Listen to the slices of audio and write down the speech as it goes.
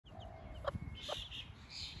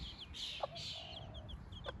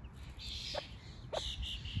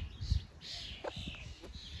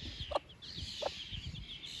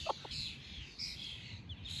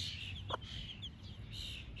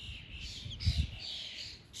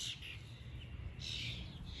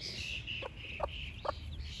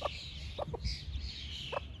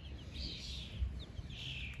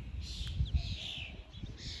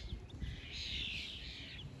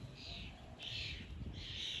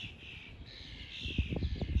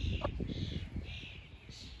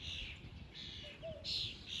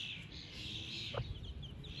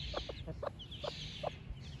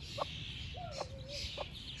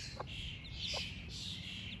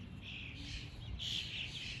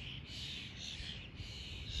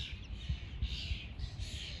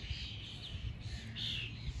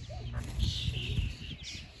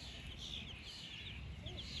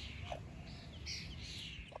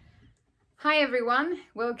Hi everyone,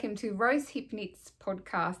 welcome to Rose Hip Knits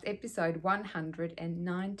podcast episode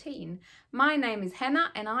 119. My name is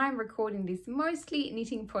Hannah and I'm recording this mostly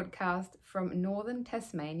knitting podcast from northern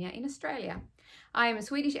Tasmania in Australia. I am a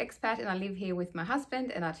Swedish expat and I live here with my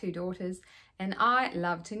husband and our two daughters, and I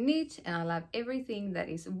love to knit and I love everything that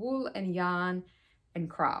is wool and yarn and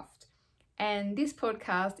craft. And this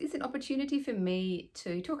podcast is an opportunity for me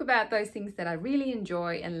to talk about those things that I really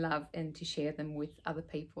enjoy and love, and to share them with other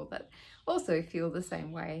people that also feel the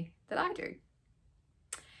same way that I do.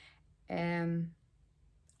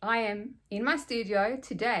 I am in my studio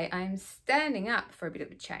today. I am standing up for a bit of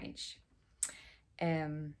a change.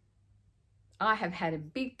 I have had a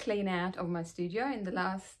big clean out of my studio in the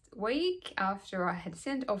last week after I had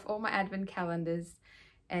sent off all my advent calendars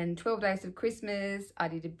and 12 days of Christmas. I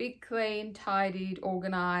did a big clean, tidied,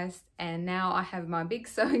 organized, and now I have my big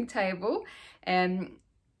sewing table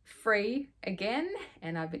free again,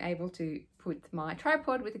 and I've been able to put my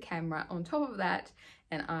tripod with the camera on top of that,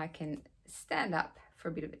 and I can stand up for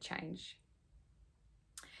a bit of a change.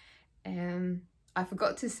 I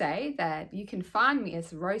forgot to say that you can find me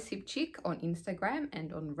as rosehipchick on Instagram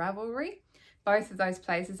and on Ravelry. Both of those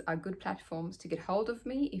places are good platforms to get hold of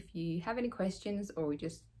me if you have any questions or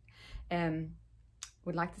just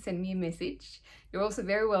would like to send me a message. You're also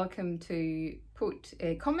very welcome to put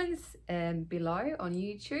comments below on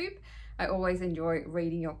YouTube. I always enjoy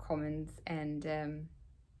reading your comments, and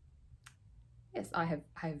yes, I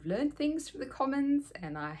have learned things through the comments,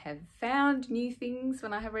 and I have found new things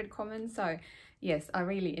when I have read comments. So yes, I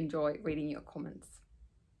really enjoy reading your comments.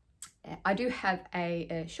 I do have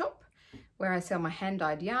a shop where I sell my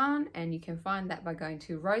hand-dyed yarn, and you can find that by going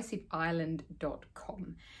to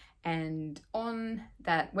rosehipchick.com. And on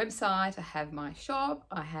that website I have my shop,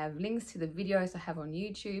 I have links to the videos I have on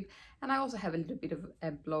YouTube, and I also have a little bit of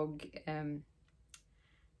a blog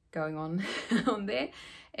going on on there.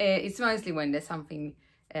 It's mostly when there's something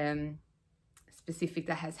specific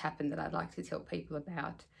that has happened that I'd like to tell people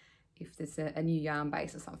about, if there's a new yarn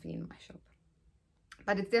base or something in my shop.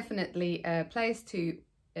 But it's definitely a place to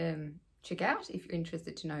check out if you're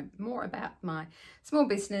interested to know more about my small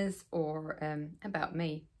business or about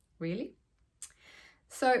me, really.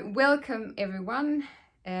 So welcome everyone.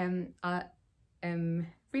 I am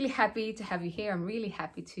really happy to have you here. I'm really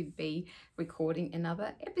happy to be recording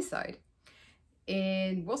another episode.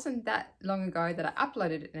 It wasn't that long ago that I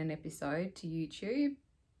uploaded an episode to YouTube,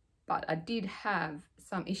 but I did have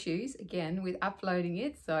some issues again with uploading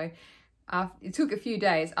it. So it took a few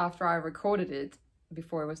days after I recorded it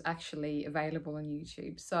before it was actually available on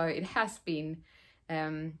YouTube. So it has been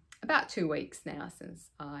about 2 weeks now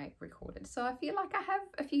since I recorded. So I feel like I have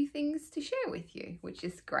a few things to share with you, which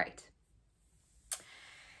is great.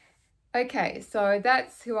 Okay, so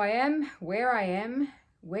that's who I am,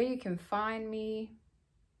 where you can find me.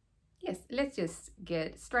 Yes, let's just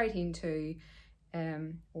get straight into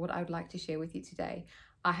what I would like to share with you today.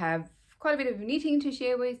 I have quite a bit of knitting to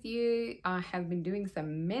share with you. I have been doing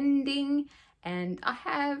some mending, and I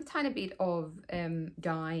have a tiny bit of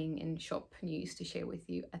dyeing and shop news to share with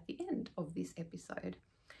you at the end of this episode.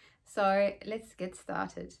 So let's get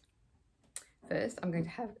started. First, I'm going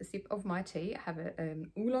to have a sip of my tea. I have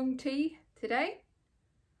an oolong tea today,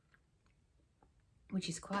 which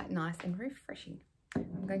is quite nice and refreshing.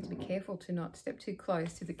 I'm going to be careful to not step too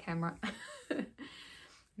close to the camera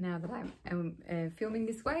now that I'm filming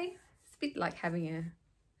this way. It's a bit like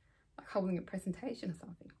holding a presentation or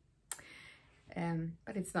something.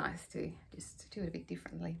 But it's nice to just do it a bit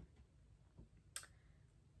differently.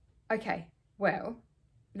 Okay, well,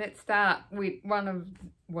 let's start with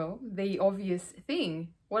the obvious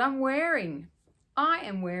thing, what I'm wearing. I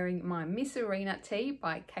am wearing my Miss Arena tee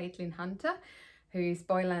by Caitlin Hunter, who's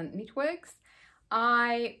Boylan Knitworks.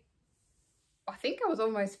 I think I was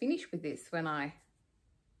almost finished with this when I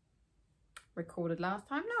recorded last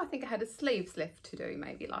time. No, I think I had a sleeves left to do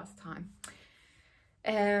maybe last time.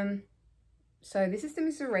 So this is the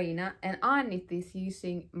Miss Arena, and I knit this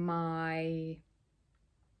using my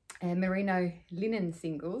merino linen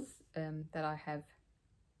singles that I have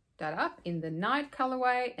dyed up in the Night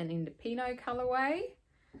colorway and in the Pinot colorway.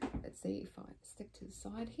 Let's see if I step to the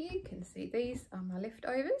side here, you can see these are my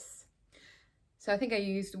leftovers. So I think I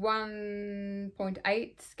used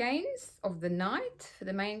 1.8 skeins of the Night for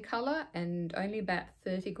the main color and only about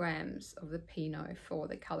 30 grams of the Pinot for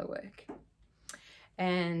the color work.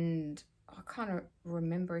 And I can't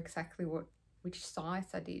remember exactly which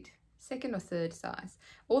size I did, second or third size.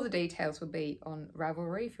 All the details will be on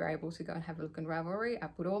Ravelry if you're able to go and have a look on Ravelry. I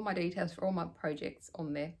put all my details for all my projects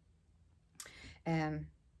on there.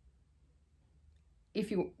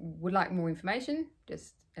 If you would like more information,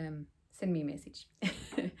 just send me a message.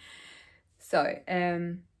 So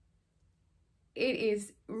it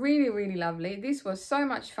is really, really lovely. This was so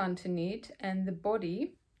much fun to knit, and the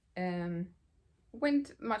body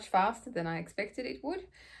went much faster than I expected it would.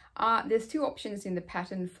 There's two options in the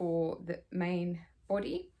pattern for the main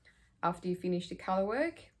body after you finish the colour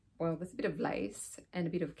work. Well, there's a bit of lace and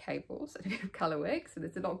a bit of cables and a bit of colour work, so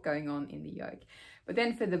there's a lot going on in the yoke. But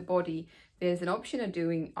then for the body, there's an option of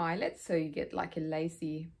doing eyelets, so you get like a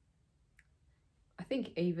lacy, I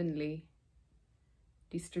think evenly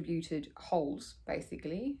distributed holes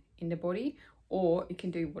basically in the body, or you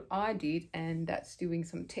can do what I did, and that's doing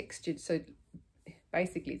some textured, so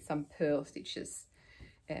basically some pearl stitches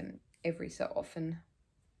every so often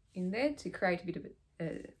in there to create a bit of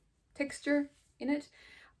texture in it.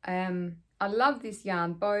 I love this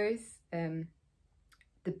yarn, both the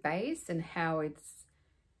base and how it's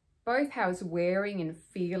wearing and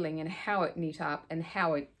feeling, and how it knit up, and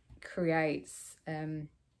how it creates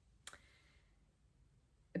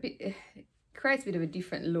creates a bit of a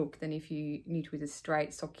different look than if you knit with a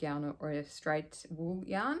straight sock yarn or a straight wool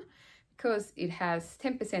yarn. Because it has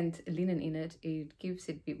 10% linen in it, it gives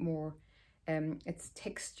it a bit more it's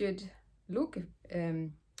textured look,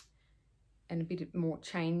 and a bit more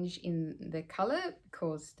change in the colour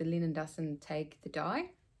because the linen doesn't take the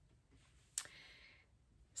dye.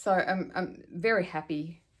 So I'm very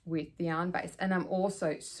happy with the yarn base, and I'm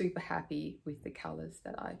also super happy with the colours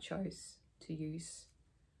that I chose to use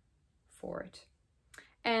for it.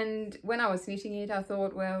 And when I was knitting it, I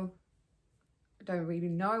thought, well, I don't really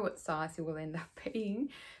know what size it will end up being,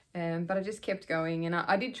 but I just kept going, and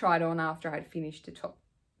I did try it on after I had finished the top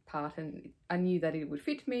part, and I knew that it would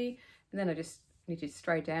fit me. And then I just knitted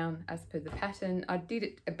straight down as per the pattern. I did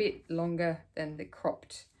it a bit longer than the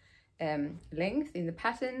cropped length in the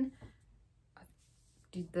pattern. I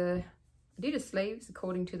did the sleeves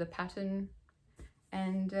according to the pattern,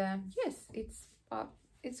 and yes,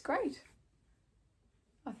 it's great.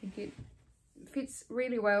 I think it fits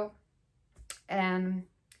really well, and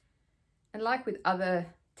like with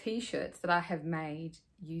other t-shirts that I have made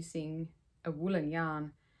using a woolen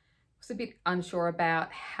yarn, I was a bit unsure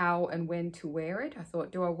about how and when to wear it. I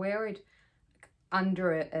thought, do I wear it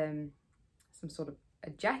under some sort of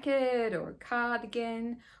a jacket or a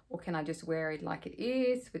cardigan, or can I just wear it like it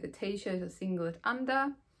is with a t-shirt or singlet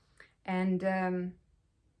under? And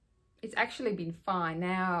it's actually been fine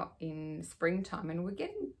now in springtime, and we're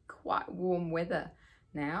getting quite warm weather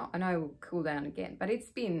now. I know it will cool down again, but it's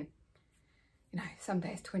been, you know, some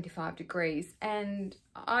days 25 degrees, and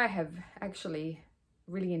I have actually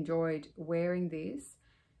really enjoyed wearing this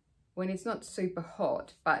when it's not super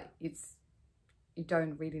hot, but you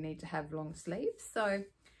don't really need to have long sleeves. So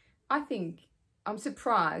I think I'm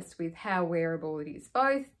surprised with how wearable it is,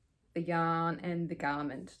 both the yarn and the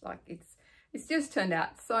garment. Like it's just turned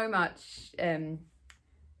out so much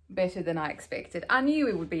better than I expected. I knew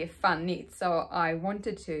it would be a fun knit, so I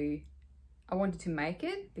wanted to make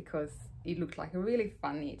it because it looked like a really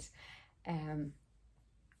fun knit.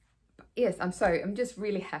 Yes, I'm just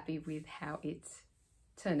really happy with how it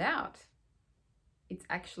turned out. It's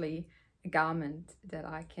actually a garment that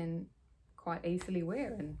I can quite easily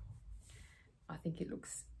wear, and I think it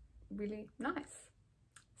looks really nice.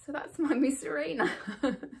 So that's my Miss Arena.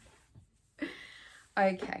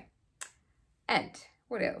 Okay, and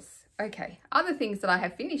what else? Okay, other things that I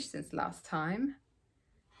have finished since last time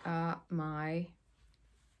are my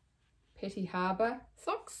Petty Harbour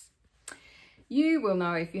socks. You will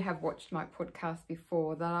know, if you have watched my podcast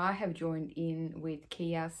before, that I have joined in with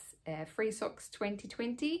Kia's Free Socks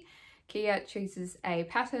 2020. Kia chooses a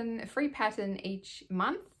free pattern each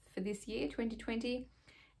month for this year, 2020,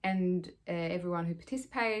 and everyone who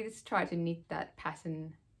participates try to knit that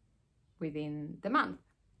pattern within the month.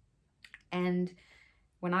 And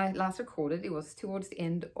when I last recorded, it was towards the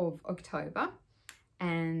end of October,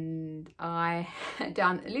 and I had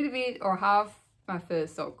done a little bit or half my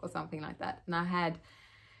first sock or something like that, and I had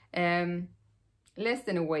less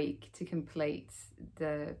than a week to complete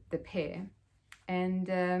the pair, and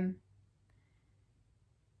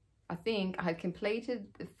I think I had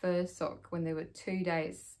completed the first sock when there were 2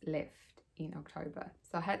 days left in October.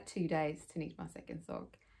 So I had 2 days to knit my second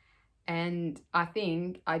sock, and I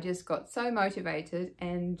think I just got so motivated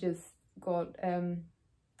and just got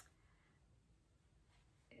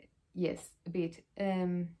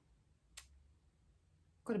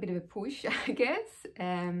got a bit of a push, I guess.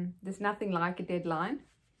 There's nothing like a deadline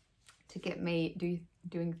to get me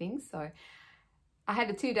doing things. So I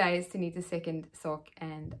had 2 days to knit the second sock,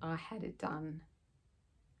 and I had it done,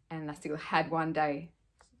 and I still had 1 day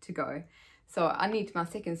to go. So I knit my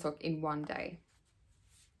second sock in 1 day.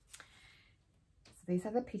 these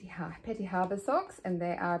are the Petty Harbour socks, and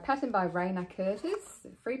they are patterned by Raina Curtis,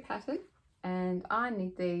 free pattern. And I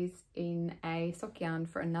knit these in a sock yarn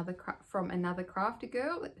for from another crafty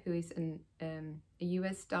girl who is a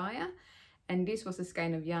US dyer. And this was a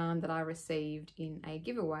skein of yarn that I received in a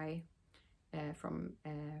giveaway from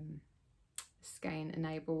Skein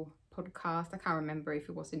Enable podcast. I can't remember if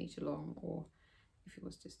it was a knit along or if it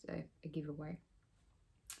was just a giveaway.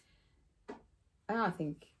 And I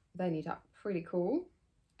think they knit up pretty cool.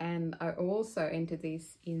 And I also entered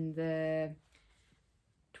these in the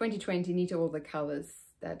 2020 Knit All the Colours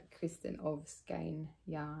that Kristen of Skein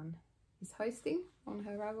Yarn is hosting on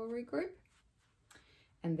her Ravelry group.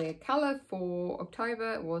 And their colour for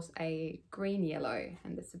October was a green yellow,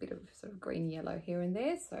 and there's a bit of sort of green yellow here and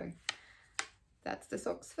there, so that's the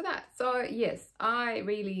socks for that. So yes, I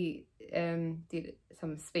really did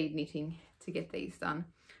some speed knitting to get these done.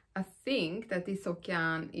 I think that this sock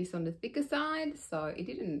yarn is on the thicker side, so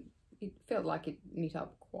it felt like it knit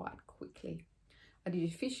up quite quickly. I did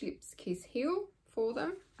a fish lips kiss heel for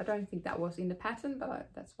them. I don't think that was in the pattern, but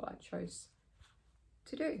that's what I chose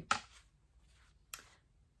to do.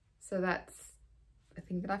 So that's the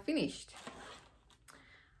thing that I finished.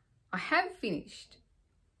 I have finished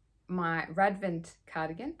my Radvent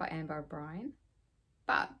cardigan by Amber O'Brien,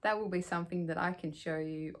 but that will be something that I can show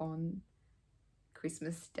you on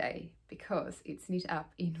Christmas Day because it's knit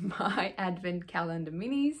up in my Advent calendar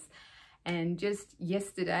minis. And just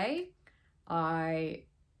yesterday I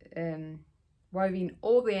wove in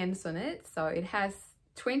all the ends on it, so it has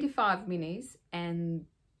 25 minis and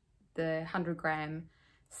the 100 gram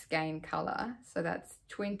skein color, so that's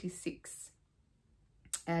 26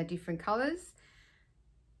 different colors.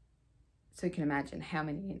 So you can imagine how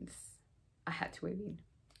many ends I had to weave in,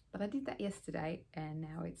 but I did that yesterday and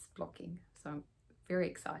now it's blocking, so I'm very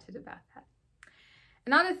excited about that.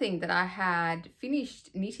 Another thing that I had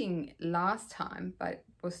finished knitting last time but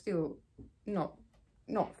was still not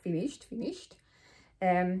finished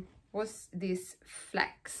was this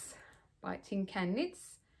flax by Tin Can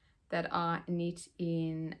Knits that I knit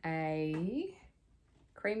in a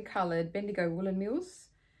cream coloured Bendigo Woolen Mills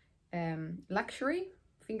luxury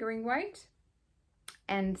fingering weight,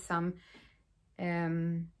 and some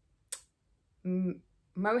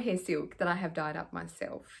mohair silk that I have dyed up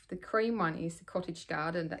myself. The cream one is the Cottage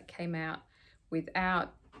Garden that came out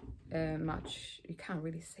without much, you can't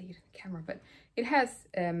really see it in the camera, but it has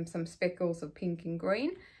some speckles of pink and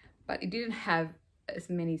green, but it didn't have as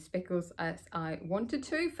many speckles as I wanted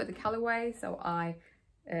to for the colorway, so I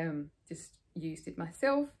just used it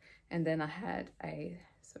myself. And then I had a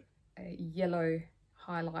sort of a yellow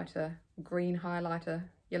highlighter, green highlighter,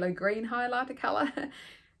 yellow green highlighter color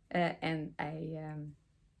and a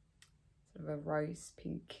sort of a rose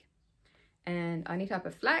pink. And I knit up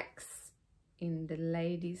a flax in the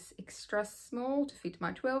ladies extra small to fit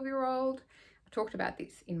my 12-year-old. I talked about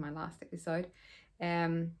this in my last episode.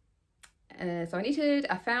 So I knitted,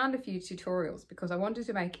 I found a few tutorials because I wanted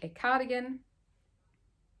to make a cardigan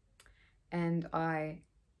and I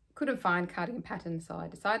couldn't find cardigan patterns, so I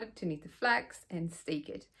decided to knit the flax and steek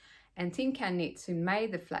it. And Tin Can Knits, who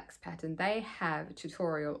made the flax pattern, they have a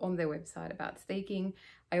tutorial on their website about steeking.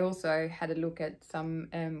 I also had a look at some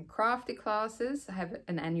crafty classes. I have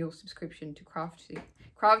an annual subscription to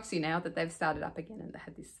Craftsy now that they've started up again, and they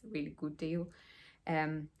had this really good deal.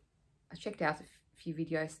 I checked out a few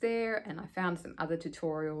videos there, and I found some other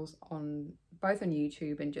tutorials on both on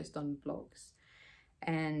YouTube and just on blogs.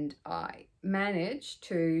 And I managed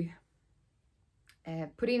to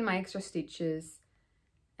put in my extra stitches,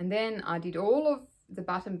 and then I did all of the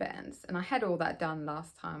button bands, and I had all that done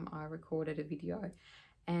last time I recorded a video.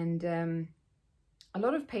 And a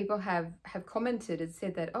lot of people have commented and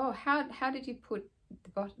said that, oh, how did you put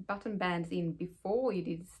the button bands in before you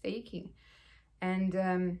did steeking?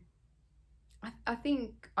 And I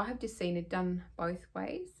think I have just seen it done both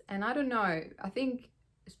ways, and I don't know, I think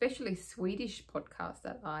especially Swedish podcasts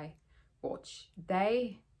that I watch,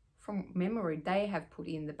 they, from memory, they have put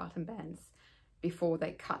in the button bands before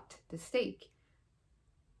they cut the steek.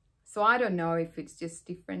 So I don't know if it's just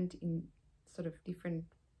different in sort of different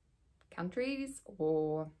countries,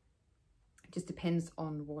 or it just depends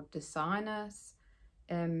on what designers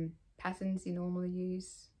patterns you normally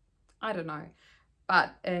use. I don't know,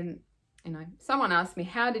 but you know, someone asked me,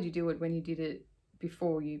 how did you do it when you did it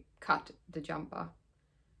before you cut the jumper?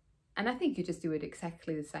 And I think you just do it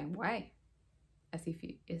exactly the same way as if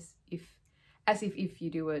you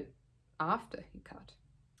do it after you cut.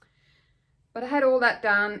 But I had all that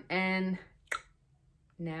done, and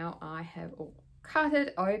now I have all cut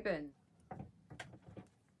it open.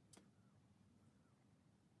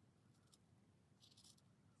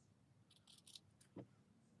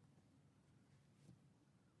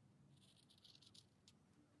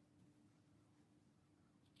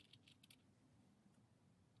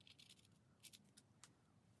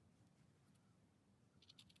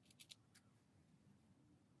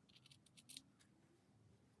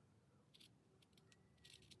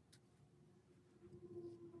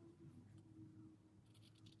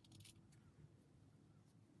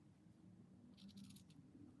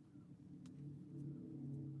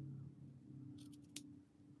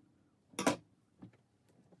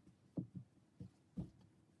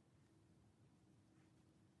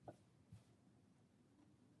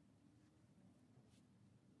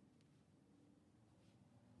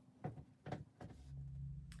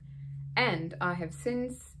 And I have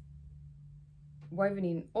since woven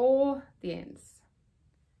in all the ends,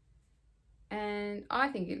 and I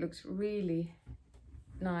think it looks really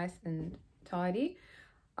nice and tidy.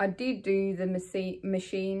 I did do the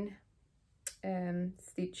machine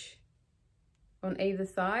stitch on either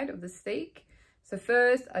side of the steek. So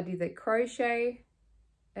first I did the crochet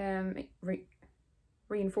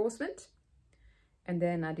reinforcement, and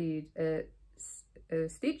then I did a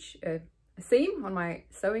seam on my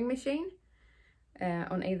sewing machine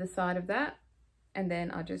on either side of that, and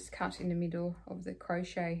then I just cut in the middle of the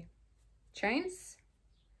crochet chains.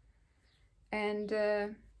 And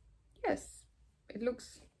yes, it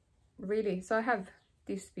looks really, so I have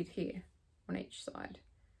this bit here on each side,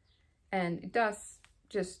 and it does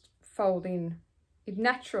just fold in. It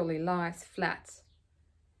naturally lies flat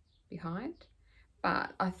behind,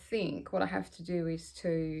 but I think what I have to do is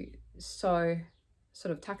to sort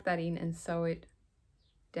of tuck that in and sew it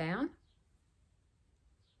down,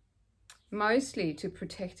 mostly to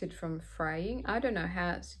protect it from fraying. I don't know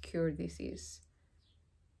how secure this is,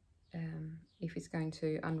 if it's going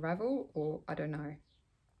to unravel, or I don't know,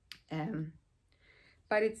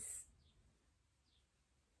 but it's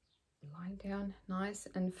lying down nice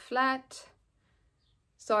and flat.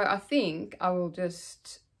 So I think I will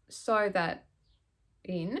just sew that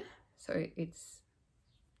in so it's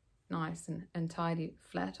nice and tidy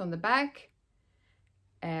flat on the back,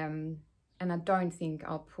 and I don't think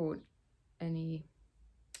I'll put any,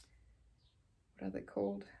 what are they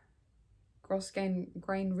called,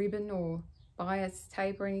 grain ribbon or bias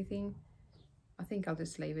tape or anything. I think I'll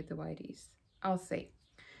just leave it the way it is. I'll see.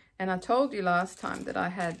 And I told you last time that I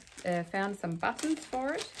had found some buttons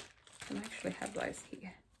for it, and I actually have those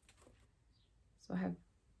here. So I have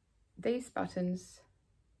these buttons,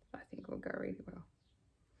 I think will go really well.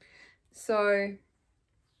 So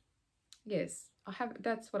yes,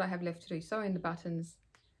 that's what I have left to do, sew in the buttons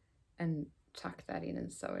and tuck that in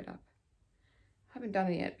and sew it up. I haven't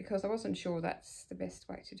done it yet because I wasn't sure that's the best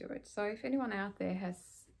way to do it. So if anyone out there has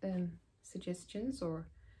suggestions or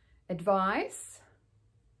advice,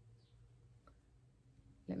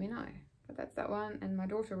 let me know. But that's that one, and my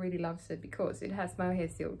daughter really loves it because it has mohair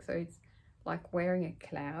silk, so it's like wearing a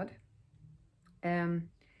cloud.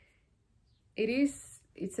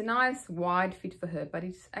 It's a nice wide fit for her, but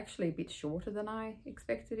it's actually a bit shorter than I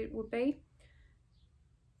expected it would be.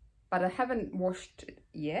 But I haven't washed it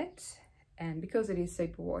yet, and because it is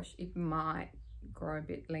super wash, it might grow a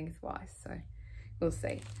bit lengthwise, so we'll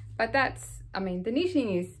see. But that's, I mean, the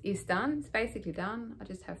knitting is done. It's basically done. I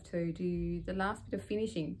just have to do the last bit of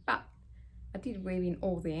finishing, but I did weave in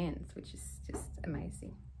all the ends, which is just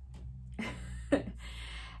amazing.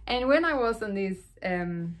 And when I was on this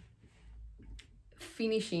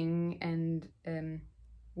finishing and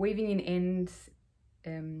weaving in ends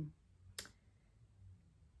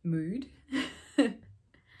mood,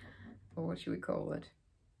 or what should we call it,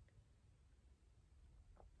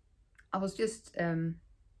 I was just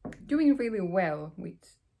doing really well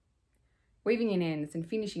with weaving in ends and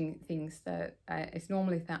finishing things that is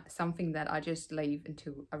normally something that I just leave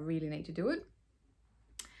until I really need to do it.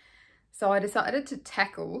 So I decided to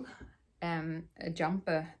tackle a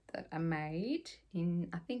jumper that I made in,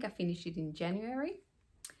 I think I finished it in January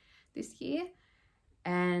this year,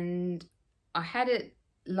 and I had it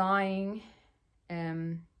lying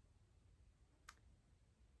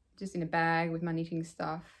just in a bag with my knitting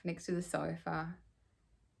stuff next to the sofa,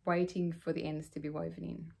 waiting for the ends to be woven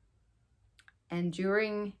in. And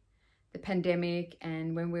during the pandemic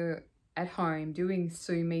and when we were at home doing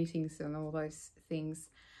Zoom meetings and all those things,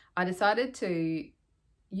 I decided to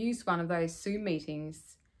use one of those Zoom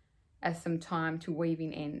meetings as some time to weave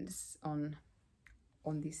in ends on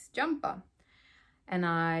this jumper. And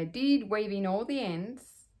I did weave in all the ends,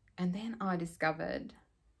 and then I discovered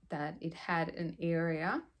that it had an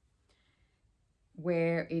area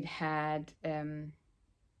where it had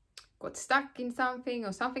got stuck in something,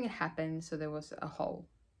 or something had happened, so there was a hole.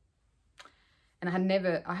 And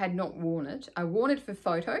I had not worn it. I worn it for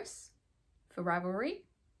photos for Ravelry,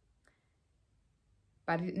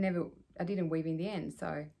 but I didn't weave in the ends.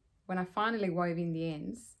 So when I finally wove in the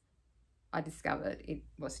ends, I discovered it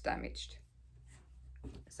was damaged.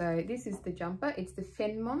 So this is the jumper. It's the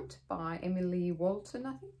Fenmont by Emily Walton,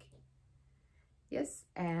 I think. Yes,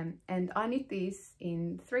 and I knit this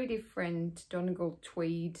in 3 different Donegal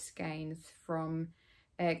tweed skeins from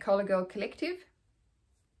Collar Girl Collective.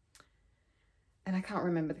 And I can't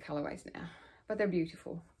remember the colorways now, but they're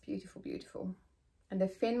beautiful, beautiful, beautiful. And the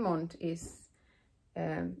Fenmont is,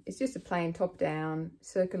 it's just a plain top down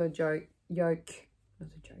circular yoke,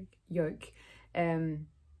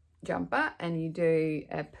 jumper, and you do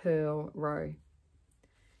a purl row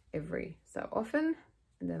every so often,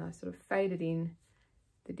 and then I sort of faded in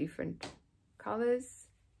the different colors.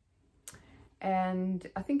 And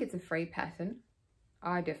I think it's a free pattern.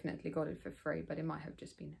 I definitely got it for free, but it might have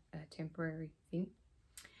just been a temporary thing.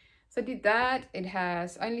 So I did that. It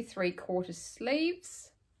has only 3/4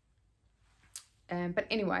 sleeves, but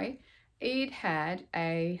anyway, it had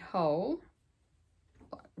a hole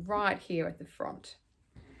right here at the front.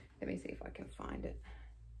 Let me see if I can find it.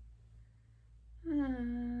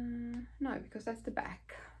 No, because that's the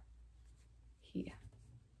back. Here,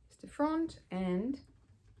 it's the front, and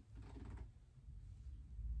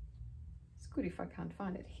it's good if I can't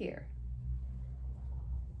find it here.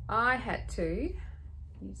 I had to,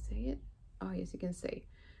 can you see it? Oh yes, you can see.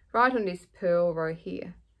 Right on this purl row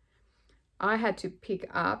here, I had to pick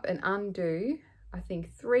up and undo, I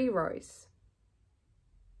think, 3 rows.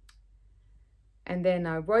 And then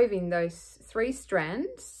I wove in those 3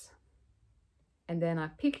 strands, and then I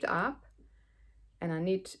picked up and I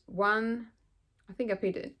knit one, I think I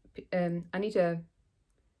knit a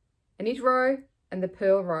knit row and the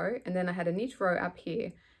purl row, and then I had a knit row up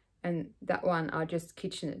here, and that one I just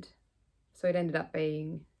kitchened. So it ended up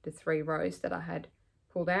being the 3 rows that I had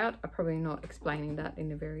pulled out. I'm probably not explaining that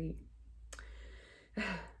in a very,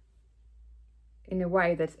 in a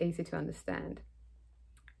way that's easy to understand.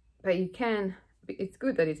 But you can, it's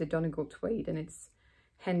good that it's a Donegal tweed and it's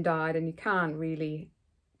hand dyed, and you can't really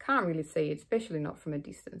see it, especially not from a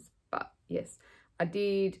distance. But yes, I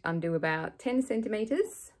did undo about 10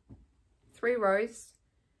 centimeters, 3 rows,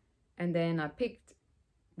 and then I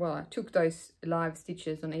took those live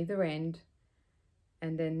stitches on either end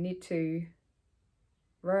and then knit 2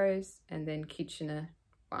 rows and then kitchener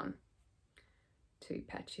 1 to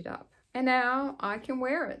patch it up. And now I can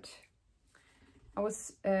wear it. I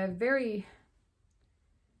was a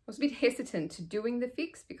bit hesitant to doing the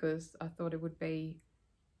fix because I thought it would be,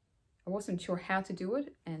 I wasn't sure how to do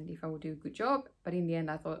it and if I would do a good job, but in the end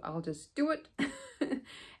I thought I'll just do it.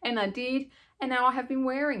 And I did, and now I have been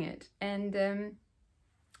wearing it, and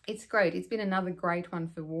it's great. It's been another great one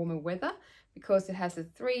for warmer weather because it has a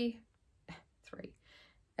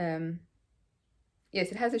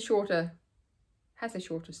yes, it has a shorter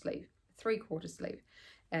sleeve, 3/4 sleeve.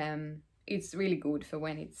 It's really good for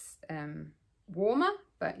when it's warmer,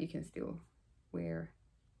 but you can still wear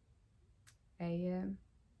a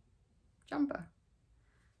jumper.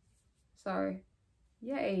 So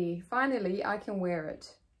yay, finally I can wear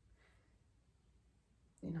it,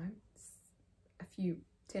 you know, a few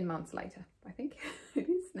 10 months later, I think it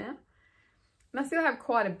is now. And I still have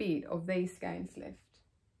quite a bit of these skeins left.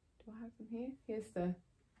 Do I have them here? Here's the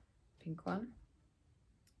pink one.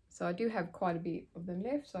 So I do have quite a bit of them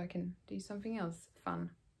left, so I can do something else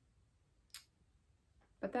fun.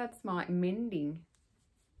 But that's my mending.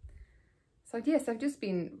 So yes, I've just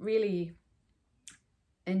been really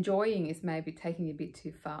enjoying, is maybe taking a bit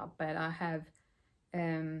too far, but I have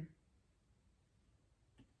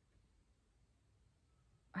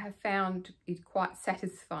found it quite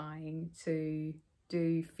satisfying to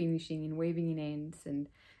do finishing and weaving in ends and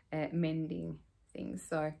mending things.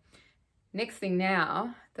 So next thing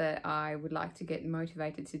now that I would like to get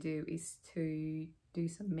motivated to do is to do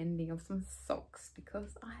some mending of some socks,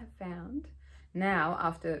 because I have found now,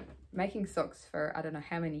 after making socks for I don't know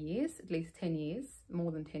how many years, at least 10 years, more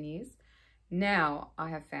than 10 years, now I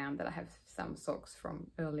have found that I have some socks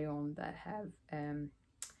from early on that have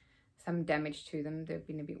some damage to them. They've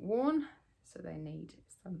been a bit worn, so they need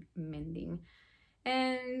some mending.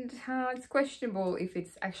 And it's questionable if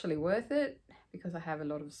it's actually worth it, because I have a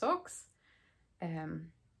lot of socks.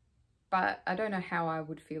 But I don't know how I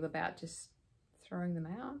would feel about just throwing them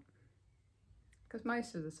out, because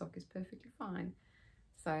most of the sock is perfectly fine.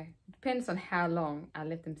 So it depends on how long I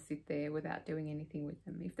let them sit there without doing anything with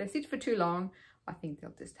them. If they sit for too long, I think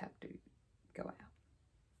they'll just have to go out.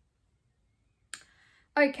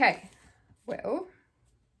 Okay, well,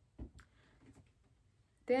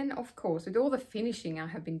 then of course, with all the finishing I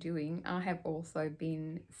have been doing, I have also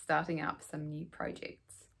been starting up some new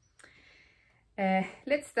projects.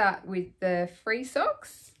 Let's start with the free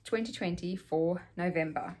socks 2020 for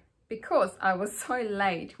November. Because I was so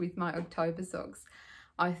late with my October socks,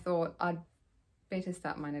 I thought I'd better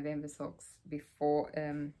start my November socks before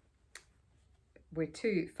we're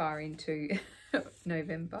too far into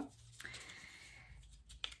November.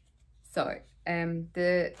 So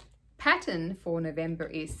the pattern for November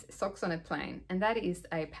is Socks on a Plane, and that is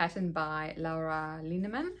a pattern by Laura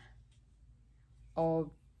Linneman of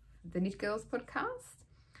the Knit Girls podcast.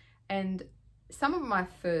 And some of my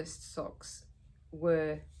first socks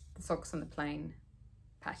were the Socks on the Plane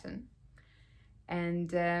pattern.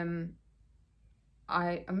 And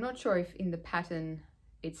I'm not sure if in the pattern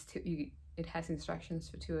it has instructions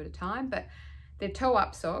for 2 at a time, but they're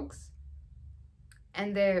toe-up socks,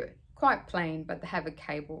 and they're quite plain, but they have a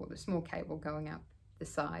cable, a small cable going up the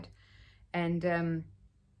side. And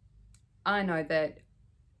I know that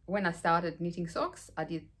when I started knitting socks, I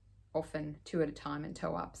did often 2 at a time and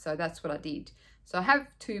toe up, so that's what I did. So I have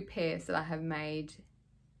 2 pairs that I have made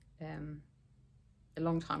a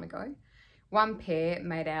long time ago. 1 pair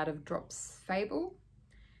made out of Drops Fable,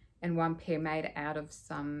 and 1 pair made out of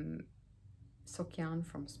some sock yarn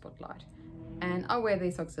from Spotlight. And I wear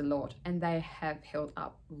these socks a lot, and they have held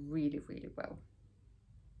up really, really well.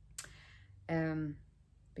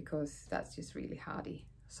 Because that's just really hardy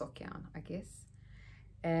sock yarn, I guess.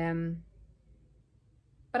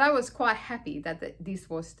 But I was quite happy that this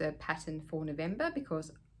was the pattern for November,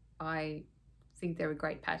 because I think they're a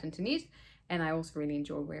great pattern to knit, and I also really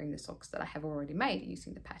enjoy wearing the socks that I have already made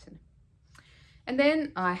using the pattern. And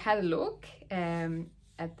then I had a look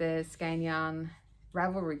at the Skein Yarn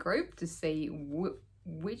Ravelry group to see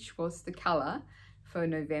which was the colour for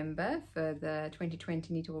November for the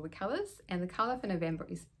 2020 Knit All the Colours, and the colour for November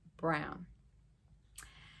is brown.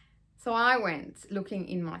 So I went looking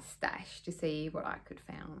in my stash to see what I could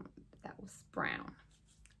find that was brown.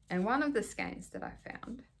 And one of the skeins that I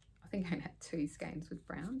found, I think I only had 2 skeins with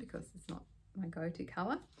brown because it's not my go-to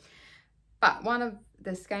colour, but one of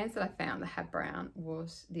the skeins that I found that had brown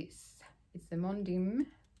was this. It's the Mondim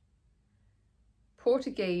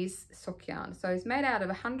Portuguese sock yarn. So it's made out of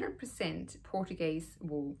 100% Portuguese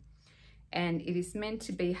wool, and it is meant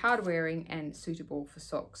to be hard wearing and suitable for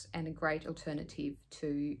socks, and a great alternative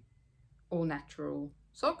to all natural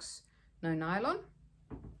socks, no nylon.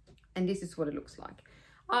 And this is what it looks like.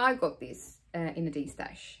 I got this in a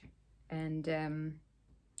D-stash, and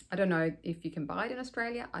I don't know if you can buy it in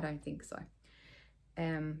Australia. I don't think so.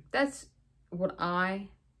 That's what I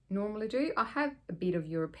normally do. I have a bit of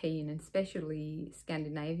European and especially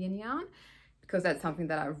Scandinavian yarn, because that's something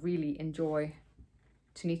that I really enjoy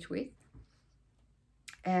to knit with.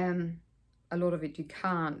 A lot of it you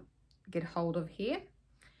can't get hold of here,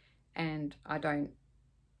 and I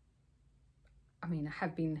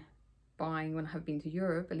have been buying when I have been to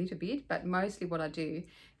Europe a little bit, but mostly what I do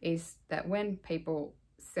is that when people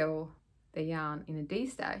sell the yarn in a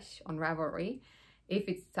D-stash on Ravelry, if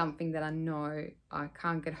it's something that I know I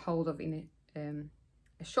can't get hold of in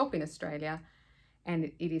a shop in Australia,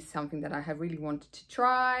 and it is something that I have really wanted to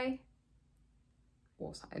try,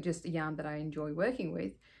 or just a yarn that I enjoy working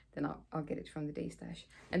with, then I'll get it from the D-stash.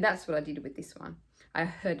 And that's what I did with this one. I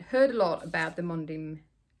had heard a lot about the Mondim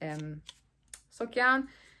sock yarn,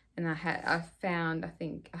 and I found, I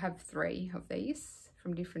think I have 3 of these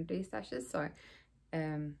from different D-stashes, so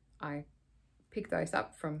I picked those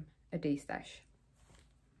up from a D-stash.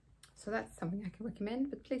 So that's something I can recommend,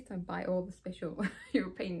 but please don't buy all the special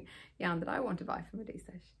European yarn that I want to buy from a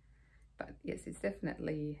D-stash. But yes, it's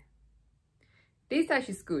definitely, D-stash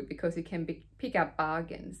is good because you can pick up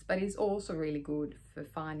bargains, but it's also really good for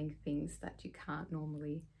finding things that you can't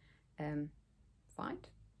normally find.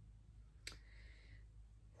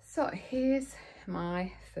 So here's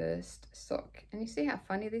my first sock, and you see how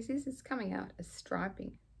funny this is? It's coming out as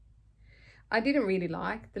striping. I didn't really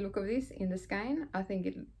like the look of this in the skein. I think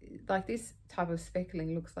it, like this type of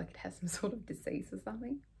speckling, looks like it has some sort of disease or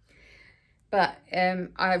something. But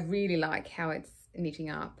I really like how it's knitting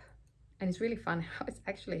up, and it's really fun how it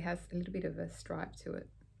actually has a little bit of a stripe to it.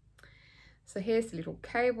 So here's a little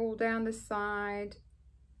cable down the side,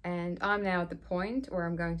 and I'm now at the point where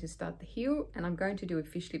I'm going to start the heel, and I'm going to do a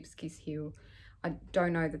fish lips kiss heel. I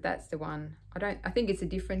don't know that that's the one. I think it's a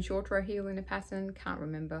different short row heel in the pattern, can't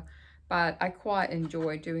remember. But I quite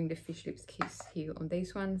enjoy doing the fish lips kiss heel on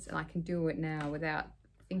these ones, and I can do it now without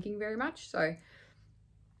thinking very much. So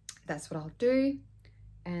that's what I'll do.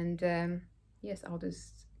 And yes, I'll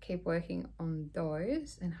just keep working on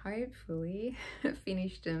those and hopefully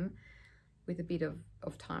finish them with a bit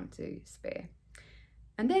of time to spare.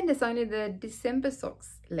 And then there's only the December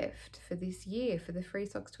socks left for this year, for the Free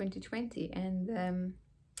Socks 2020. And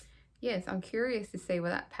yes, I'm curious to see what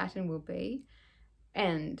that pattern will be.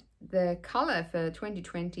 And the colour for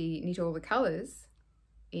 2020 Knit All the Colours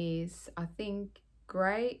is, I think,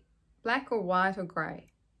 grey, black or white or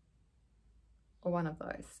grey, or one of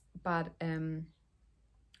those. But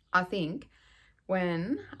I think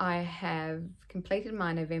when I have completed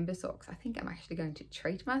my November socks, I think I'm actually going to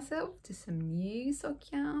treat myself to some new sock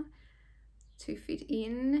yarn to fit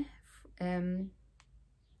in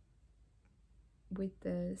with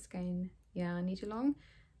the Skein Yarn Knit Along.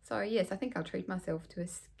 So yes, I think I'll treat myself to a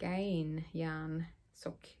Skein Yarn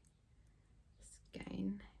sock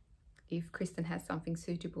skein. If Kristen has something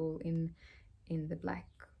suitable in the black,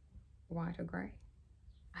 white or grey.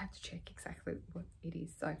 I have to check exactly what it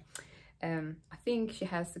is. So I think she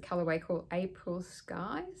has the colorway called April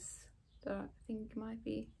Skies that I think might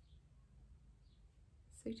be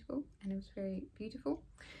suitable, and it was very beautiful.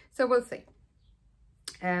 So we'll see.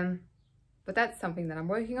 But that's something that I'm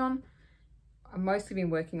working on. I've mostly been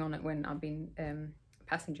working on it when I've been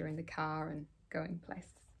passenger in the car and going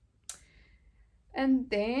places. And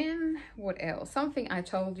then what else? Something I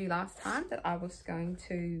told you last time that I was going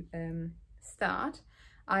to start.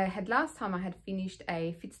 Last time I had finished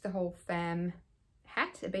a Fits the Whole Fam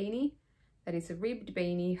hat, a beanie. That is a ribbed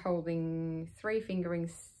beanie holding 3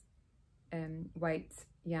 fingerings weight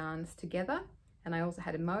yarns together. And I also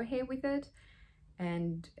had a mohair with it.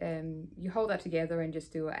 And you hold that together and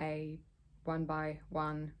just do a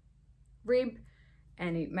 1x1 rib,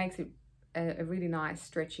 and it makes it a really nice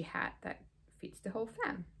stretchy hat that fits the whole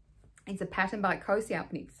fam. It's a pattern by Cozy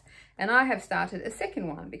Up Knits, and I have started a second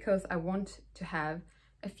one because I want to have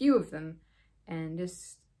a few of them and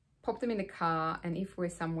just pop them in the car, and if we're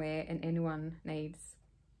somewhere and anyone needs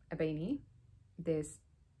a beanie, there's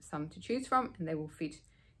some to choose from and they will fit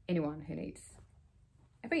anyone who needs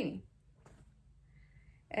a beanie.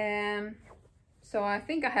 So I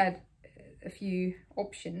think I had a few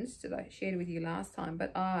options that I shared with you last time,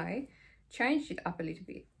 but I changed it up a little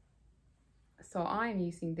bit. So I am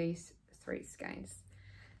using these 3 skeins.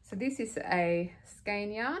 So this is a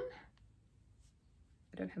skein yarn.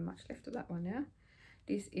 I don't have much left of that one now.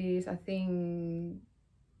 This is, I think,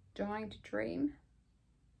 Dying to Dream.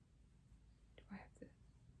 Do I have the...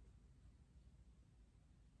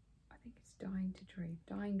 I think it's Dying to Dream.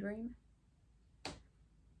 Dying Dream.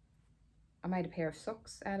 I made a pair of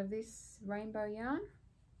socks out of this rainbow yarn.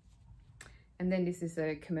 And then this is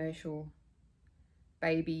a commercial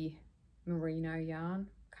baby merino yarn.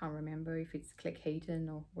 Can't remember if it's Cleckheaton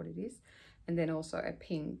or what it is. And then also a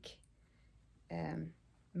pink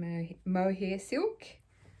mohair silk.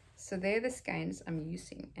 So they're the skeins I'm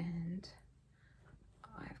using, and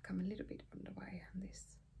I've come a little bit underway on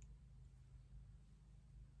this.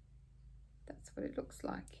 That's what it looks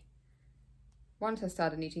like. Once I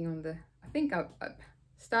started knitting on the, I think I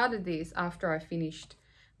started this after I finished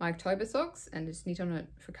my October socks and just knit on it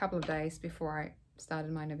for a couple of days before I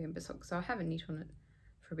started my November socks. So I haven't knit on it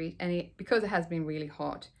for a bit, and because it has been really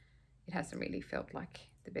hot, it hasn't really felt like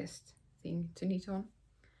the best thing to knit on.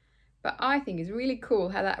 But I think it's really cool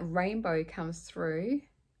how that rainbow comes through,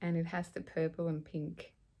 and it has the purple and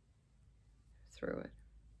pink through it.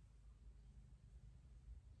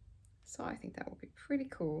 So I think that will be pretty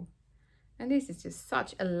cool. And this is just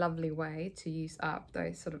such a lovely way to use up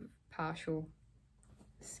those sort of partial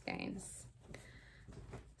skeins.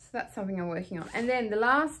 So that's something I'm working on. And then the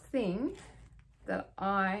last thing that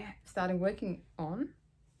I started working on,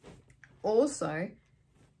 also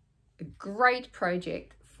a great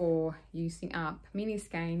project for using up mini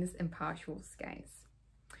skeins and partial skeins.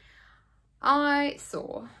 I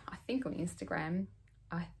saw, I think on Instagram,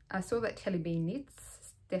 I saw that Telly Bean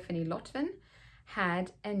Knits, Stephanie Lotvin,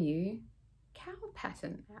 had a new cowl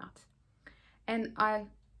pattern out, and I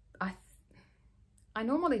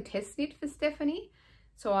normally test knit for Stephanie,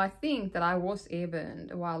 so I think that I was airburned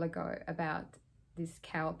a while ago about this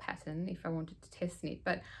cowl pattern if I wanted to test knit,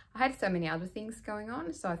 but I had so many other things going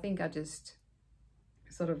on, so I think I just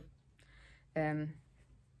sort of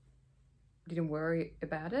didn't worry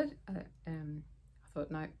about it. I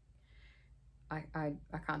thought, no, I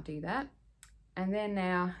can't do that. And then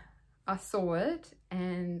now I saw it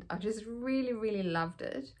and I just really loved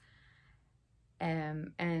it.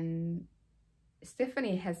 And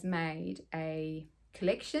Stephanie has made a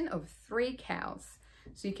collection of 3 cowls.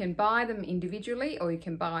 So you can buy them individually or you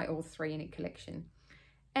can buy all 3 in a collection.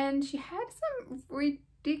 And she had some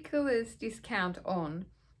ridiculous discount on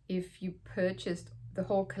if you purchased the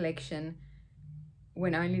whole collection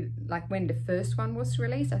when when the first one was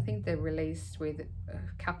released. I think they're released with a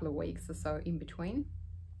couple of weeks or so in between.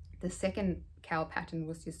 The second cowl pattern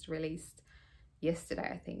was just released yesterday,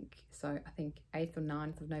 I think. So I think 8th or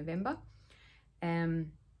 9th of November.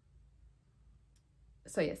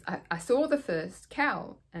 So yes, I saw the first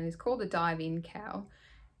cowl, and it's called the Dive In cowl.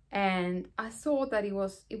 And I saw that it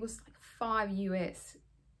was like $5 US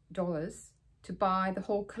to buy the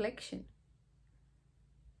whole collection.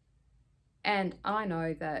 And I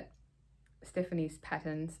know that Stephanie's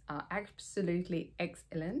patterns are absolutely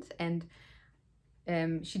excellent, and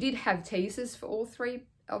she did have teasers for all 3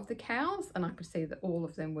 of the cowls, and I could see that all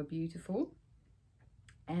of them were beautiful.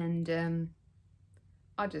 And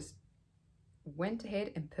I just went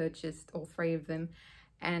ahead and purchased all 3 of them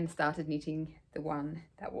and started knitting the one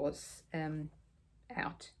that was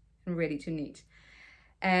out and ready to knit.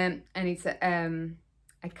 And it's a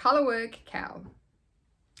colorwork cowl.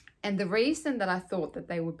 And the reason that I thought that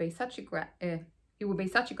they would be such a great, it would be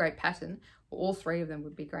such a great pattern, or all 3 of them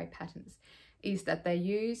would be great patterns, is that they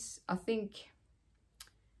use, I think,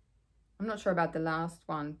 I'm not sure about the last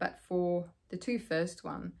one, but for the 2 first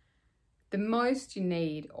one, the most you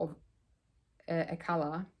need of a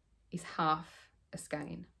color is half a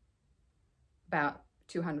skein, about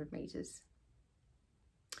 200 meters.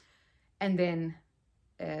 And then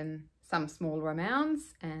some smaller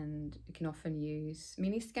amounts, and you can often use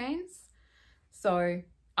mini skeins. So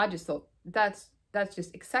I just thought that's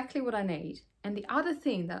just exactly what I need. And the other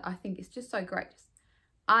thing that I think is just so great,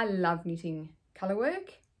 I love knitting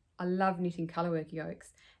colorwork. I love knitting colorwork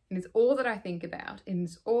yokes, and it's all that I think about, and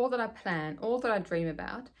it's all that I plan, all that I dream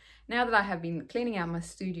about. Now that I have been cleaning out my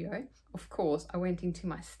studio, of course, I went into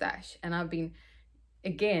my stash and I've been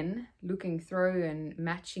again looking through and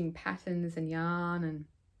matching patterns and yarn and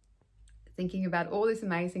thinking about all this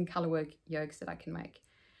amazing colorwork yokes that I can make.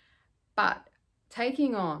 But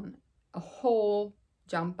taking on a whole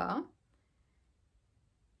jumper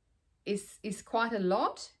is quite a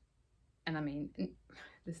lot. And I mean,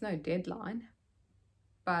 there's no deadline,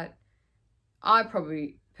 but I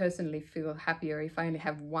probably personally feel happier if I only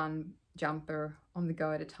have one jumper on the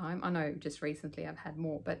go at a time. I know just recently I've had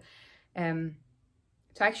more, but to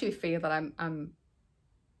actually feel that I'm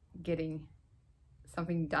getting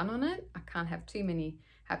something done on it, I can't have too many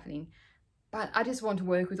happening. But I just want to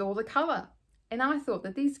work with all the color. And I thought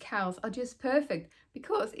that these cowls are just perfect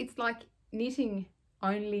because it's like knitting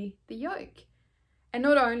only the yoke. And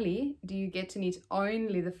not only do you get to knit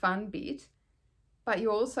only the fun bit, but you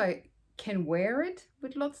also can wear it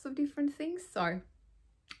with lots of different things. So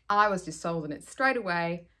I was just sold on it straight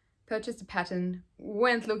away, purchased a pattern,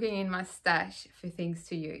 went looking in my stash for things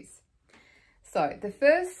to use. So the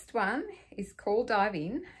first one is called Dive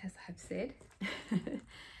In, as I've said.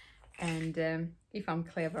 And if I'm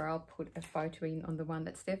clever, I'll put a photo in on the one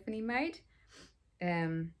that Stephanie made.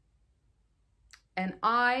 And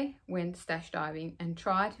I went stash diving and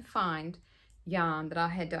tried to find yarn that I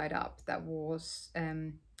had dyed up that was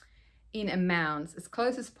in amounts as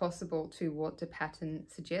close as possible to what the pattern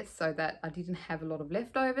suggests, so that I didn't have a lot of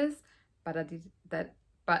leftovers, but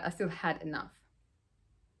I still had enough.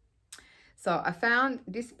 So I found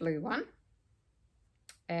this blue one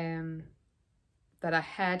that I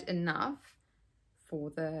had enough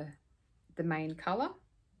for the main color,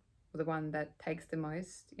 or the one that takes the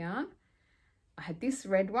most yarn. I had this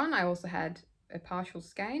red one. I also had a partial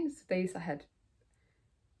skein. So these I had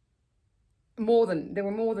there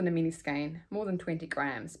were more than a mini skein, more than 20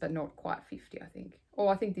 grams, but not quite 50, I think.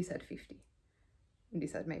 Or I think this had 50 and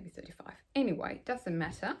this had maybe 35. Anyway, doesn't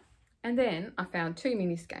matter. And then I found 2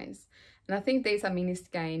 mini skeins, and I think these are mini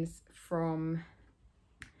skeins from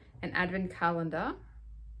an advent calendar.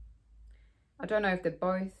 I don't know if they're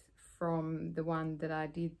both from the one that I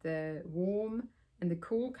did the warm and the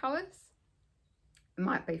cool colors. It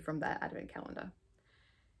might be from that advent calendar.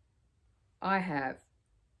 I have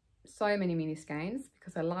so many mini skeins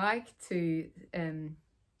because I like to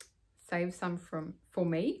save some for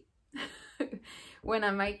me when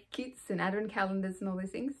I make kits and advent calendars and all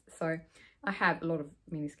these things. So I have a lot of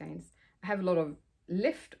mini skeins. I have a lot of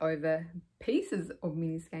leftover pieces of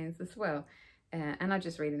mini skeins as well, and I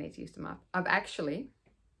just really need to use them up. I've actually,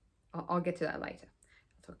 I'll get to that later.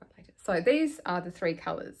 I'll talk about it later. So these are the 3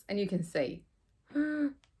 colors, and you can see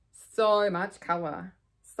so much color,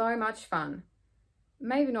 so much fun.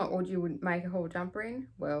 Maybe not what you would make a whole jumper in.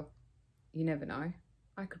 Well, you never know.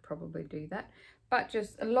 I could probably do that, but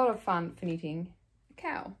just a lot of fun for knitting a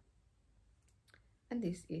cowl. And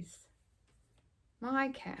this is my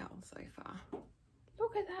cowl so far.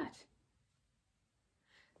 Look at that.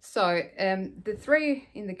 So the 3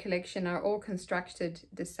 in the collection are all constructed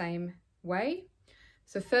the same way.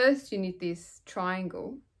 So first you knit this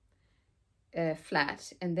triangle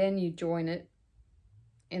flat, and then you join it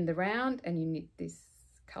in the round, and you knit this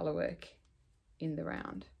color work in the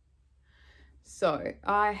round. So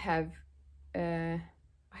I have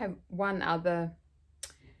one other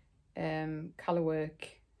color work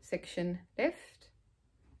section left,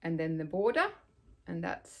 and then the border, and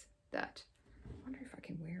that's that. I wonder if I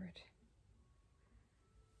can wear it.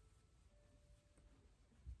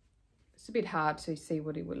 It's a bit hard to see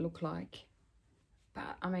what it would look like,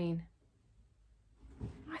 but I mean,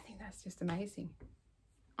 I think that's just amazing.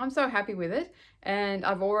 I'm so happy with it, and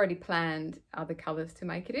I've already planned other colors to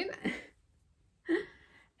make it in.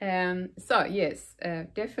 So yes,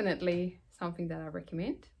 definitely something that I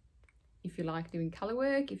recommend if you like doing color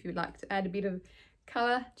work, if you like to add a bit of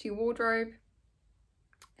color to your wardrobe.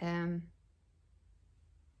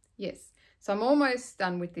 Yes, so I'm almost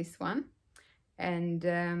done with this one, and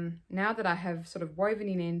now that I have sort of woven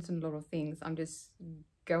in ends and a lot of things, I'm just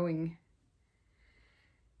going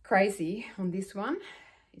crazy on this one.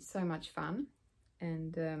 It's so much fun.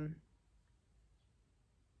 And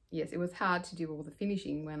yes, it was hard to do all the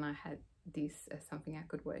finishing when I had this as something I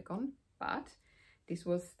could work on, but this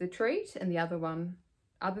was the treat, and the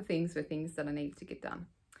other things were things that I needed to get done.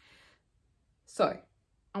 So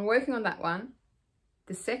I'm working on that one.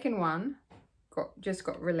 The second one just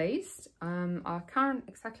got released. I can't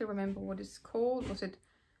exactly remember what it's called. Was it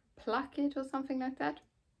Pluck It or something like that?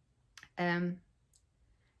 And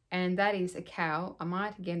that is a cowl. I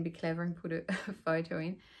might again be clever and put a photo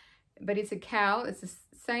in, but it's a cowl. It's the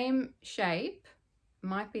same shape,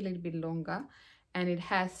 might be a little bit longer, and it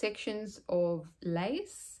has sections of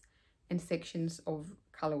lace and sections of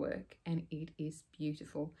color work, and it is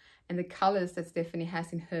beautiful. And the colors that Stephanie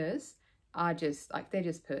has in hers are just like, they're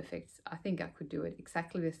just perfect. I think I could do it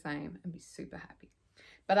exactly the same and be super happy.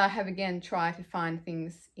 But I have again tried to find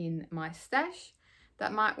things in my stash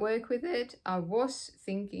that might work with it. I was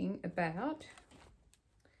thinking about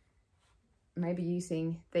maybe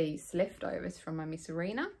using these leftovers from my Miss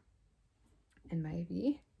Arena and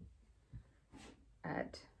maybe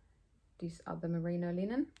add this other merino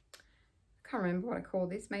linen. I can't remember what I call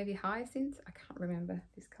this, maybe hyacinth. I can't remember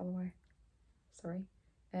this colorway, sorry.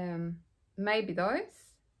 Maybe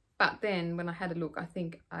those, but then when I had a look, I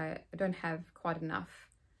think I don't have quite enough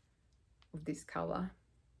of this color,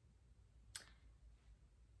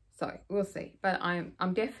 so we'll see. But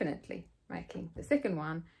I'm definitely making the second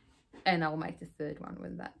one, and I'll make the third one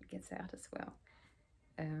when that gets out as well.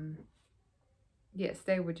 Yes,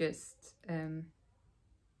 they were just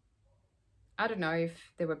I don't know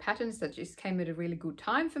if there were patterns that just came at a really good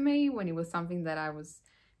time for me when it was something that I was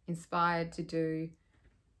inspired to do,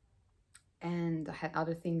 and I had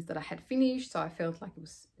other things that I had finished, so I felt like it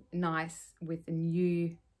was nice with a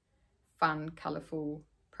new fun colorful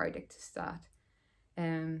project to start.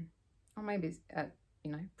 Or maybe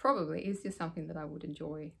you know, probably it's just something that I would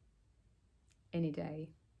enjoy any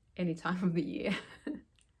day, any time of the year.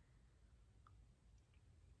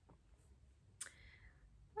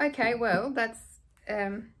 Okay, well, that's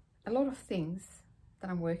a lot of things that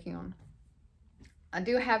I'm working on. I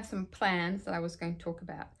do have some plans that I was going to talk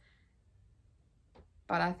about,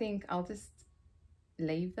 but I think I'll just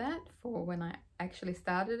leave that for when I actually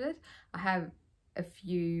started it. I have a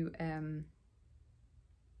few, I'll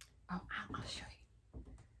show you.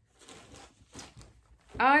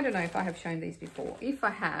 I don't know if I have shown these before. If I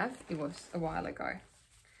have, it was a while ago.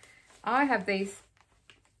 I have these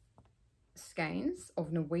skeins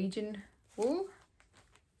of Norwegian wool,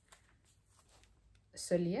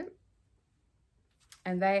 Sølje,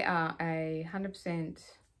 and they are a 100%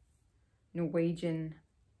 Norwegian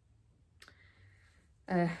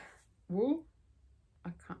wool.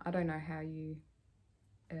 I don't know how you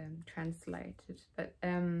translate it, but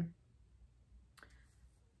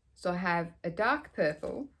so I have a dark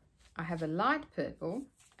purple, I have a light purple,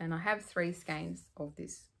 and I have 3 skeins of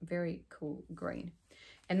this very cool green.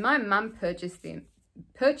 And my mum purchased them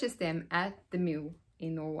at the mill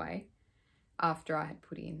in Norway after I had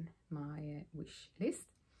put in my wish list.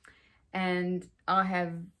 And I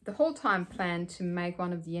have the whole time planned to make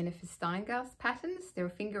one of the Jennifer Steingars patterns. They're a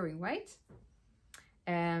fingering weight.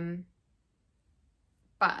 But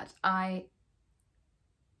I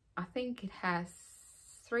think it has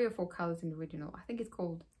 3 or 4 colors in the original. I think it's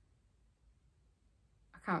called,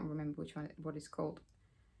 I can't remember what it's called.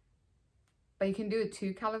 But you can do a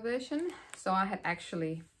 2-color version. So I had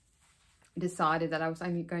actually decided that I was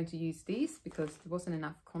only going to use these because there wasn't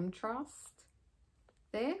enough contrast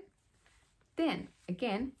there. Then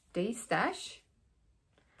again, de-stash.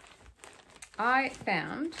 I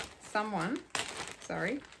found someone,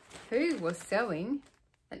 who was selling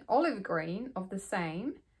an olive green of the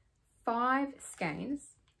same 5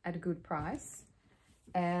 skeins at a good price.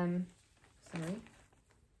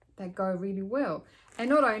 That go really well. And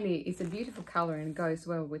not only is it a beautiful color and goes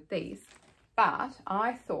well with these, but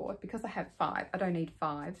I thought, because I have 5, I don't need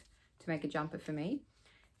 5 to make a jumper for me.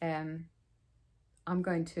 I'm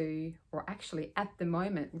going to, or actually at the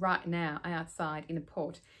moment, right now, outside in a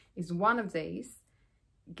pot, is one of these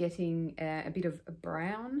getting a bit of a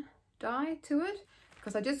brown dye to it,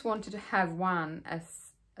 because I just wanted to have one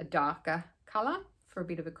as a darker color for a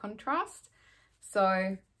bit of a contrast.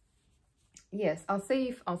 So yes, I'll see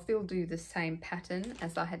if I'll still do the same pattern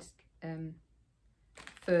as I had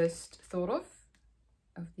first thought of,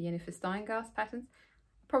 the Jennifer Steingast patterns.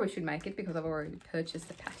 I probably should make it because I've already purchased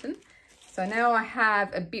the pattern. So now I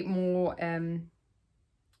have a bit more,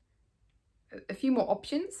 a few more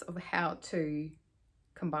options of how to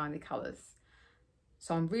combine the colours.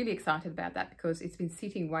 So I'm really excited about that because it's been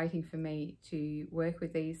sitting waiting for me to work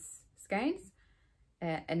with these skeins.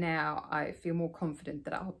 And now I feel more confident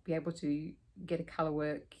that I'll be able to get a colour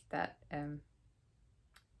work that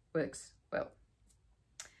works well.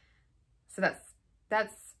 So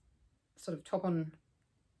that's sort of top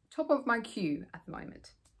of my queue at the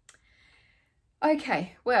moment.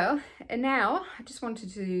 Okay, well, and now I just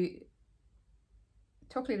wanted to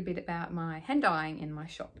talk a little bit about my hand dyeing in my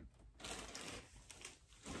shop.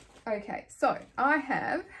 Okay, so I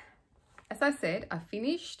have, as I said, I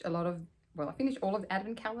finished all of the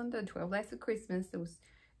advent calendar, 12 days of Christmas. It was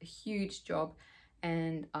a huge job,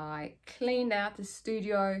 and I cleaned out the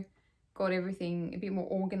studio, got everything a bit more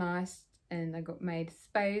organized, and I made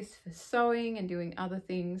space for sewing and doing other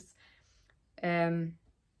things,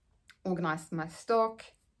 organized my stock,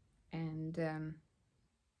 and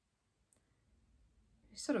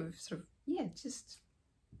sort of yeah, just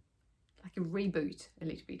like a reboot a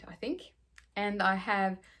little bit, I think. And I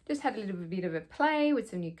have just had a little bit of a play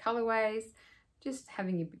with some new colorways, just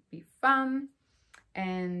having a bit of fun.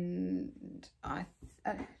 And I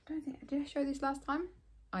don't think, did I show this last time?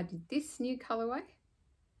 I did this new colorway.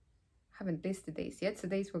 I haven't listed these yet, so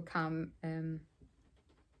these will come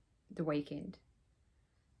the weekend.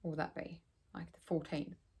 What will that be? Like the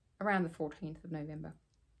 14th, around the 14th of November,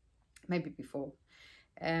 maybe before.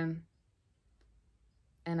 And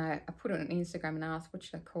I put it on Instagram and asked what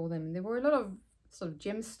should I call them, and there were a lot of sort of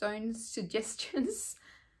gemstones suggestions.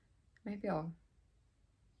 Maybe I'll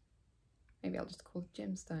just call it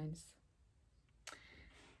gemstones.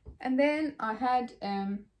 And then I had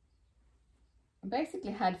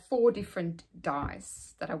basically had 4 different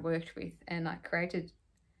dyes that I worked with, and I created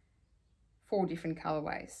 4 different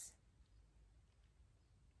colorways.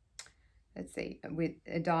 Let's see,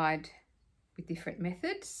 dyed with different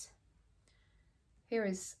methods. Here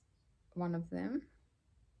is one of them,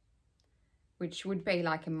 which would be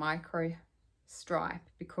like a micro stripe,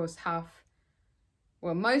 because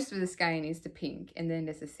most of the skein is the pink, and then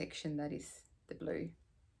there's a section that is the blue,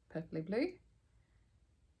 purpley blue.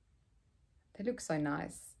 They look so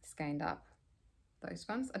nice skeined up, those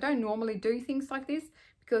ones. I don't normally do things like this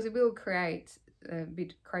because it will create a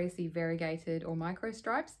bit crazy variegated or micro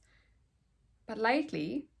stripes, but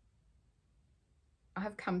lately I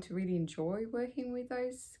have come to really enjoy working with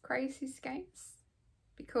those crazy skeins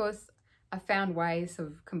because I found ways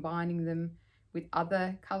of combining them with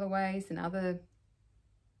other colorways and other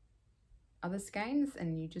skeins,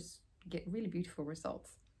 and you just get really beautiful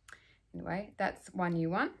results. Anyway, that's one new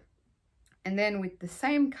one. And then with the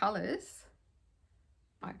same colors,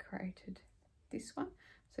 I created this one.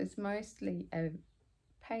 So it's mostly a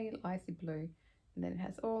pale icy blue, and then it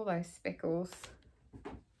has all those speckles.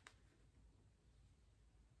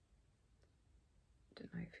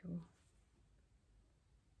 Don't know if you'll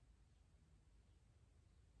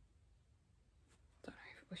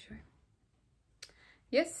show.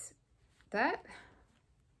 Yes, those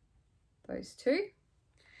 2.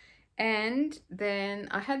 And then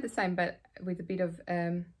I had the same, but with a bit of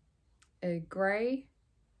a grey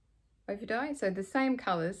over dye. So the same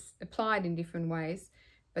colours applied in different ways,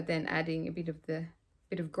 but then adding a bit of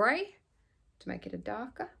grey to make it a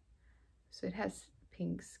darker. So it has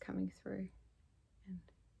pinks coming through and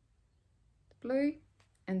the blue,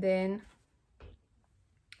 and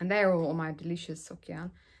they're all my delicious sock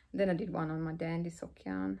yarn. And then I did one on my dandy sock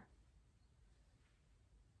yarn.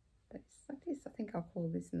 That's like this. I think I'll call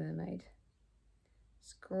this mermaid.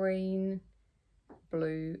 It's green,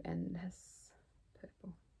 blue, and has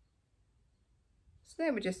purple. So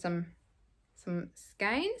there were just some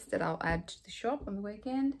skeins that I'll add to the shop on the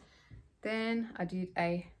weekend. Then I did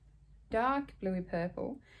a dark bluey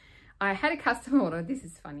purple. I had a custom order. This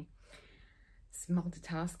is funny. It's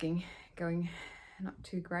multitasking going not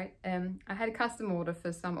too great. I had a custom order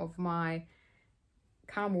for some of my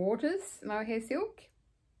Calm Waters mohair silk,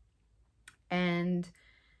 and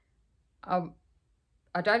I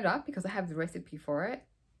dyed it up because I have the recipe for it.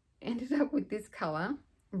 Ended up with this color.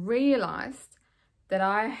 Realized that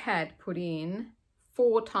I had put in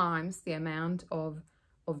 4 times the amount of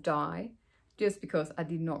dye just because I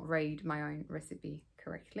did not read my own recipe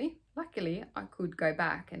correctly. Luckily, I could go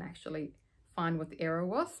back and actually find what the error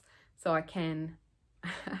was, so I can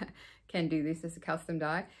do this as a custom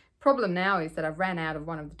dye. Problem now is that I've ran out of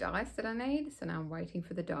one of the dyes that I need, so now I'm waiting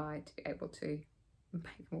for the dye to be able to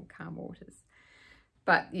make more Calm Waters.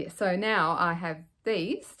 But yeah, so now I have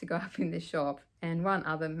these to go up in the shop, and one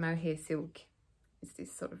other mohair silk. It's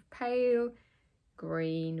this sort of pale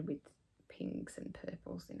green with pinks and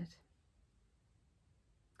purples in it.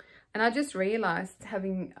 And I just realised,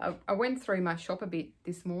 I went through my shop a bit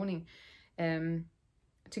this morning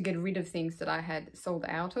to get rid of things that I had sold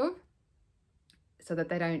out of, so that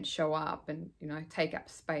they don't show up and, you know, take up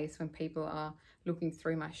space when people are looking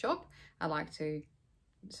through my shop. I like to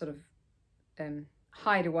sort of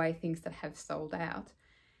hide away things that have sold out.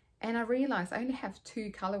 And I realised I only have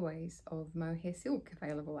 2 colourways of mohair silk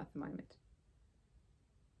available at the moment.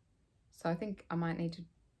 So I think I might need to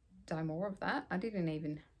dye more of that. I didn't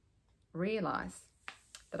even realise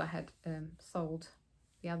that I had sold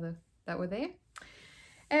the other that were there.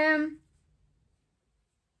 Yeah,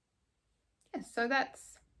 so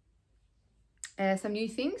that's some new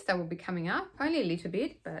things that will be coming up. Only a little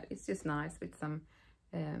bit, but it's just nice with some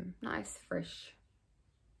nice fresh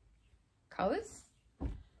colours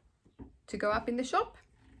to go up in the shop.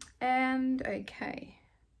 And okay,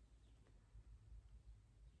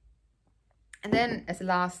 and then as a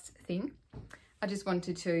last thing, I just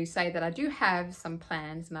wanted to say that I do have some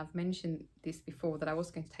plans, and I've mentioned this before, that I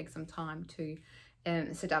was going to take some time to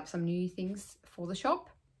set up some new things for the shop.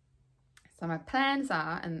 So my plans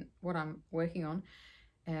are, and what I'm working on,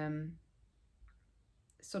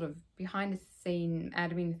 sort of behind the scene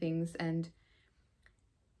admin things. And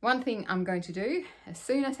one thing I'm going to do as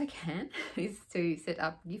soon as I can is to set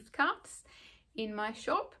up gift cards in my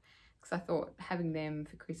shop, because I thought having them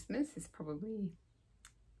for Christmas is probably,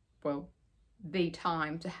 well, the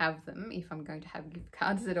time to have them if I'm going to have gift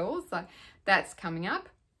cards at all. So that's coming up.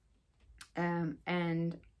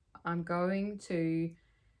 And I'm going to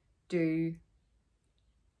do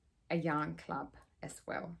a yarn club as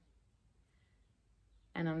well.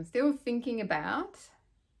 And I'm still thinking about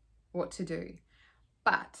what to do.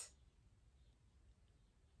 But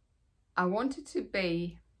I want it to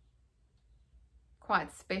be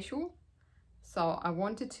quite special. So I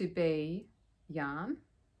want it to be yarn.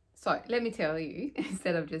 So let me tell you,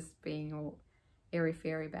 instead of just being all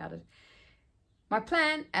airy-fairy about it, my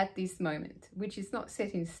plan at this moment, which is not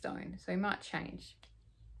set in stone, so it might change,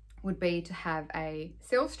 would be to have a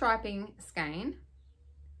self-striping skein,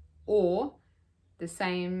 or the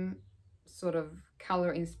same sort of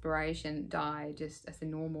colour inspiration dye just as a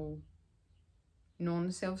normal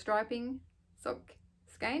non-self-striping sock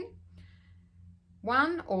skein.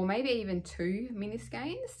 1 or maybe even 2 mini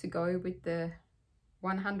skeins to go with the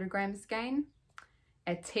 100-gram skein.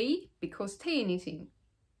 A tee, because tea knitting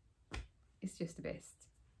is just the best,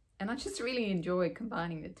 and I just really enjoy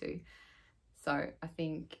combining the two. So I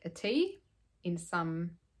think a tee in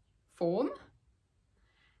some form,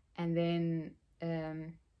 and then you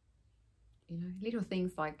know, little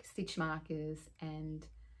things like stitch markers. And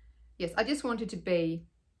yes, I just wanted to be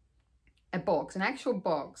a box, an actual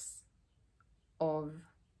box of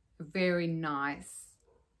a very nice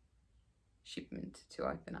shipment to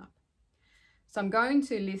open up. So I'm going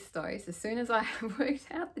to list those as soon as I have worked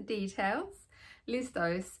out the details, list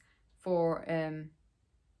those for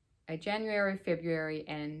a January, February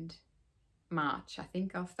and March, I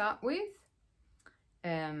think I'll start with,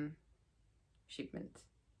 shipment.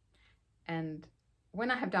 And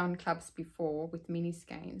when I have done clubs before with mini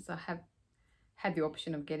skeins, I have had the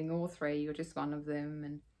option of getting all 3 or just one of them,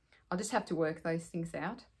 and I'll just have to work those things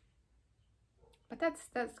out. But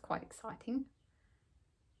that's quite exciting.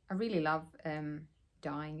 I really love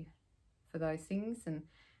dyeing for those things, and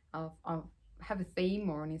I'll have a theme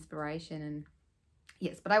or an inspiration. And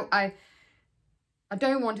yes, but I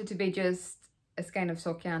don't want it to be just a skein of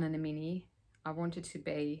sock yarn and a mini. I want it to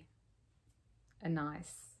be a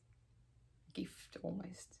nice gift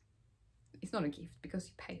almost. It's not a gift because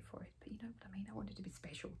you pay for it, but you know what I mean. I want it to be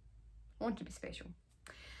special. I want it to be special.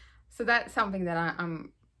 So that's something that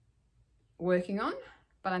I'm working on,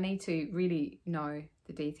 but I need to really know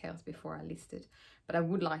the details before I list it. But I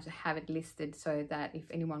would like to have it listed so that if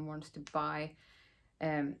anyone wants to buy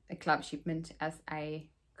a club shipment as a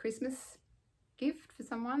Christmas gift for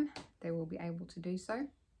someone, they will be able to do so.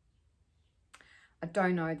 I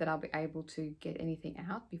don't know that I'll be able to get anything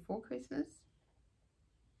out before Christmas,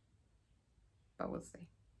 but we'll see.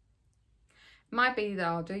 Might be that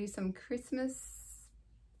I'll do some Christmas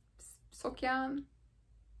sock yarn.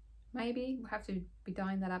 Maybe we'll have to be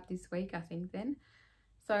dyeing that up this week, I think, then.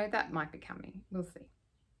 So that might be coming. We'll see.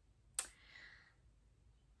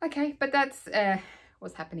 Okay, but that's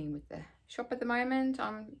what's happening with the shop at the moment.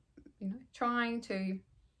 I'm, you know, trying to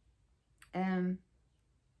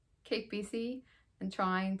keep busy and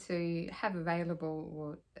trying to have available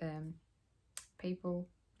what people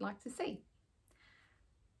like to see.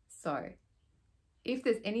 So if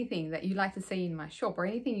there's anything that you'd like to see in my shop or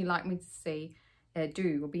anything you'd like me to see,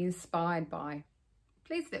 do or be inspired by,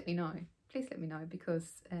 please let me know. Please let me know,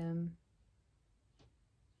 because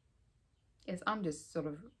yes, I'm just sort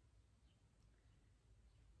of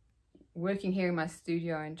working here in my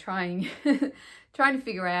studio and trying trying to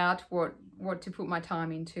figure out what to put my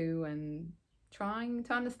time into, and trying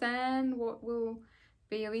to understand what will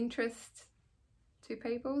be of interest to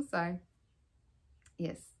people. So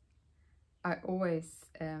yes, I always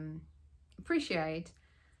appreciate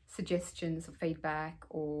suggestions or feedback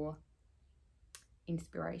or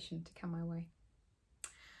inspiration to come my way.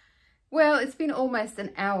 Well, it's been almost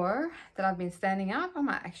an hour that I've been standing up. I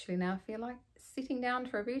might actually now feel like sitting down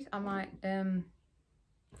for a bit. I might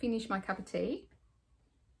finish my cup of tea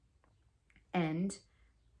and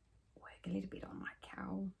work a little bit on my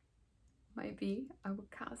cowl. Maybe I will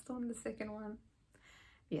cast on the second one.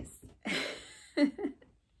 Yes.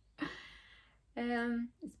 It's a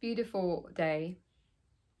beautiful day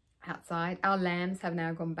outside. Our lambs have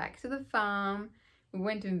now gone back to the farm. We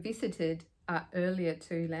went and visited our earlier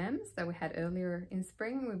 2 lambs that we had earlier in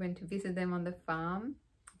spring. We went to visit them on the farm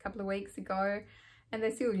a couple of weeks ago, and they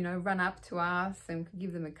still, you know, run up to us and could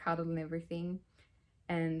give them a cuddle and everything.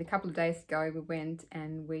 And a couple of days ago we went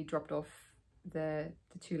and we dropped off the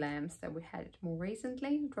 2 lambs that we had more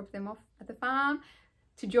recently, dropped them off at the farm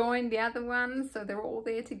to join the other ones, so they're all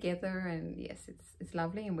there together. And yes, it's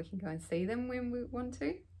lovely, and we can go and see them when we want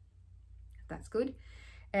to. That's good.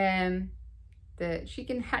 The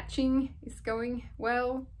chicken hatching is going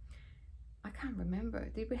well. I can't remember,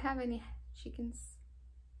 did we have any chickens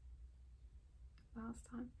last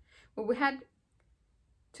time? Well, we had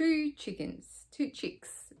 2 chicks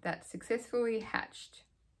that successfully hatched.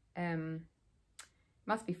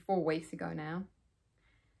 Must be 4 weeks ago now.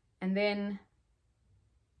 And then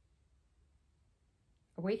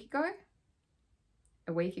a week ago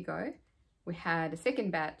we had a second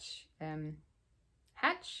batch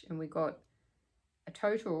hatch, and we got a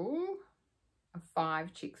total of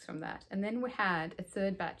 5 chicks from that. And then we had a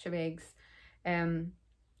third batch of eggs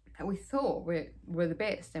that we thought were the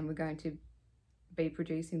best and we're going to be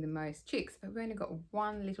producing the most chicks, but we only got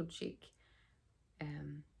 1 little chick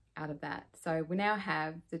out of that. So we now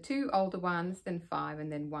have the 2 older ones, then 5,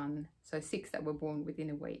 and then 1, so 6 that were born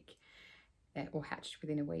within a week, or hatched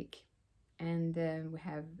within a week. And we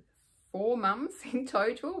have 4 mums in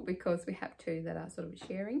total, because we have 2 that are sort of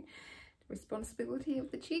sharing the responsibility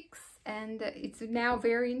of the chicks. And it's now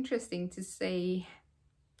very interesting to see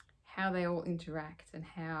how they all interact and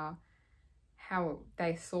how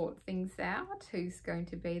they sort things out, who's going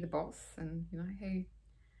to be the boss, and you know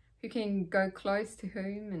who can go close to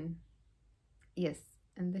whom. And yes,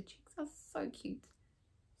 and the chicks are so cute,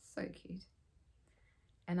 so cute.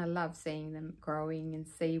 And I love seeing them growing and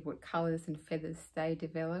see what colours and feathers they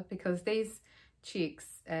develop, because these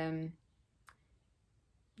chicks,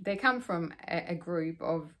 they come from a group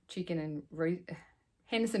of chicken and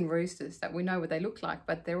hens and roosters that we know what they look like,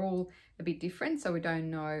 but they're all a bit different, so we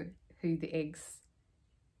don't know who the eggs,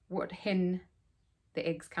 what hen the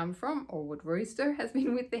eggs come from, or what rooster has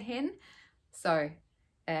been with the hen. So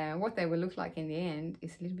what they will look like in the end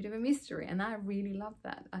is a little bit of a mystery, and I really love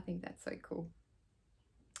that. I think that's so cool.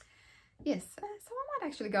 Yes, so I might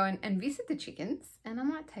actually go and visit the chickens, and I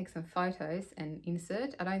might take some photos and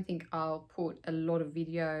insert. I don't think I'll put a lot of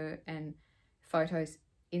video and photos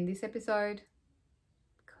in this episode,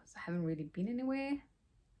 because I haven't really been anywhere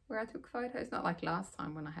where I took photos, not like last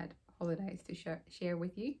time when I had holidays to share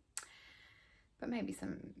with you. But maybe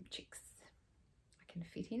some chicks I can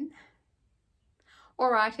fit in. All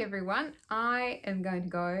right, everyone, I am going to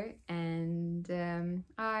go, and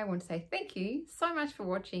I want to say thank you so much for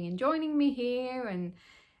watching and joining me here, and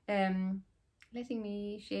letting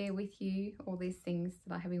me share with you all these things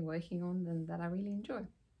that I have been working on and that I really enjoy.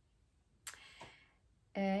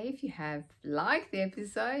 If you have liked the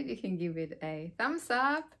episode, you can give it a thumbs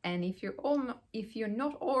up, and if you're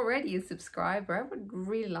not already a subscriber, I would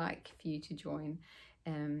really like for you to join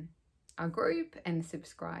our group and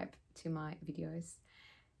subscribe to my videos.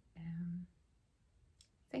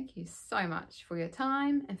 Thank you so much for your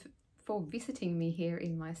time and for visiting me here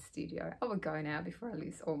in my studio. I will go now before I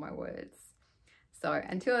lose all my words. So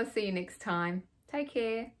until I see you next time, take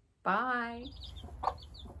care. Bye.